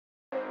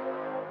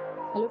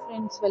Hello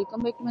friends,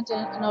 welcome back to my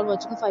channel and are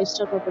watching a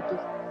 5-star property.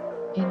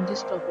 In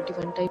this property,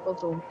 one type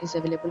of room is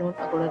available on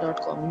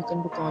agoda.com. You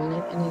can book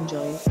online and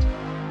enjoy it.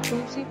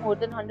 To see more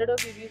than 100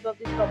 of reviews of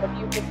this property,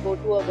 you can go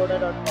to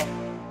agoda.com.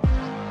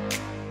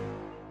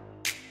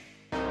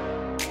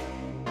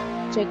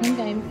 Check-in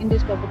time in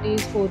this property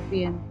is 4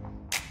 p.m.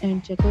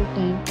 and check-out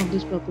time of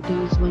this property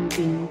is 1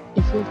 p.m.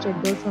 If you have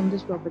checked out from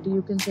this property,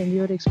 you can send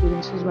your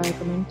experiences via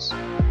comments.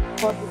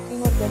 For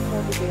booking or get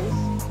more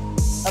details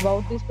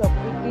about this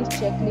property, please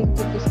check link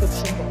in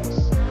description box.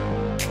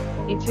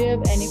 If you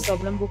have any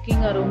problem booking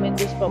a room in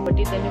this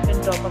property, then you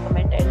can drop a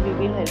comment and we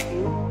will help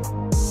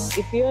you.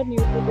 If you are new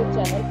to this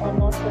channel or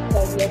not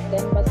subscribed yet,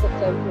 then must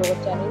subscribe to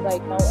our channel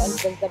right now and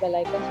press the bell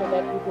icon so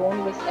that you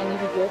don't miss any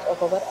videos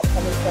of our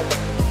upcoming property.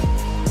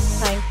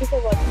 Thank you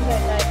for watching the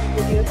entire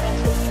video.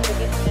 Thanks for watching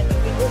again and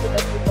video with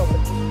a new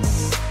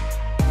property.